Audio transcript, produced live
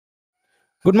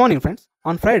Good morning, friends.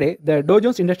 On Friday, the Dow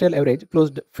Jones Industrial Average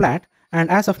closed flat, and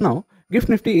as of now, GIFT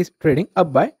Nifty is trading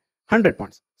up by 100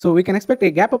 points. So we can expect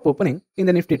a gap up opening in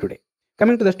the Nifty today.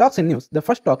 Coming to the stocks in news, the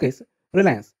first stock is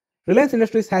Reliance. Reliance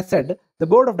Industries has said the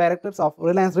board of directors of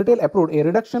Reliance Retail approved a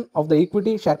reduction of the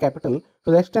equity share capital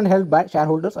to the extent held by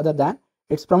shareholders other than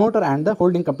its promoter and the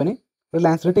holding company,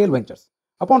 Reliance Retail Ventures.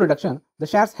 Upon reduction, the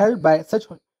shares held by such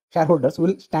shareholders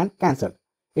will stand cancelled.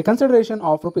 A consideration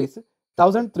of rupees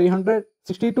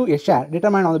 1,362 a share,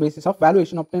 determined on the basis of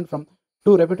valuation obtained from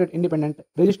two reputed independent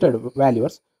registered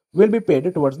valuers, will be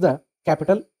paid towards the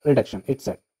capital reduction, it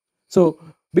said. So,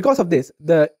 because of this,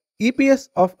 the EPS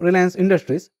of Reliance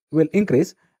Industries will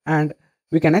increase, and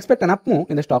we can expect an up move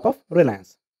in the stock of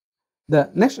Reliance. The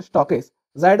next stock is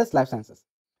Zydus Life Sciences.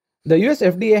 The US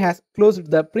FDA has closed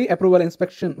the pre-approval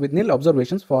inspection with nil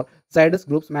observations for Zydus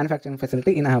Group's manufacturing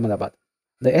facility in Ahmedabad.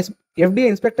 The FDA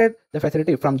inspected the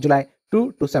facility from July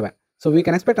 2 to 7. So we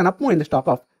can expect an up move in the stock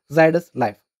of Zydus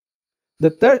Life. The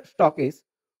third stock is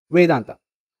Vedanta.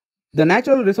 The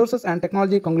natural resources and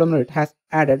technology conglomerate has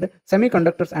added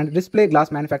semiconductors and display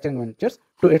glass manufacturing ventures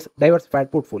to its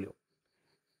diversified portfolio.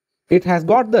 It has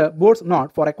got the board's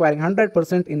nod for acquiring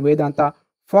 100% in Vedanta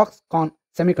Foxconn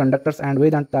Semiconductors and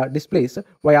Vedanta Displays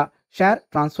via share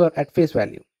transfer at face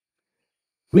value.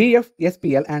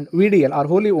 VFSPL and VDL are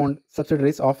wholly owned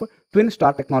subsidiaries of Twin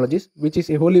Star Technologies, which is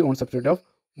a wholly owned subsidiary of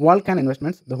Vulcan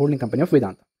Investments, the holding company of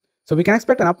Vedanta. So we can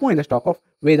expect an up move in the stock of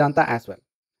Vedanta as well.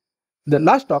 The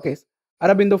last stock is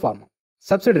Aurobindo Pharma.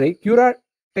 Subsidiary Cura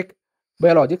Tech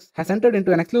Biologics has entered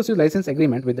into an exclusive license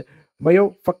agreement with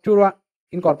Biofactura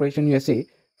Incorporation USA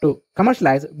to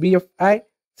commercialize BFI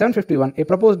 751, a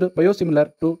proposed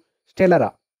biosimilar to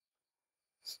Stelara.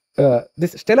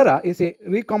 This Stelara is a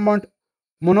recombinant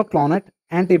monoclonal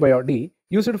antibody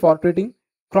used for treating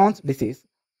Crohn's disease,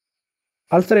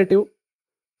 ulcerative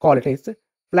colitis,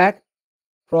 plaque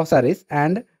psoriasis,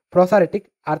 and psoriatic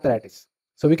arthritis.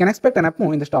 So we can expect an up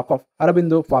move in the stock of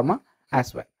Aurobindo Pharma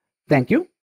as well. Thank you.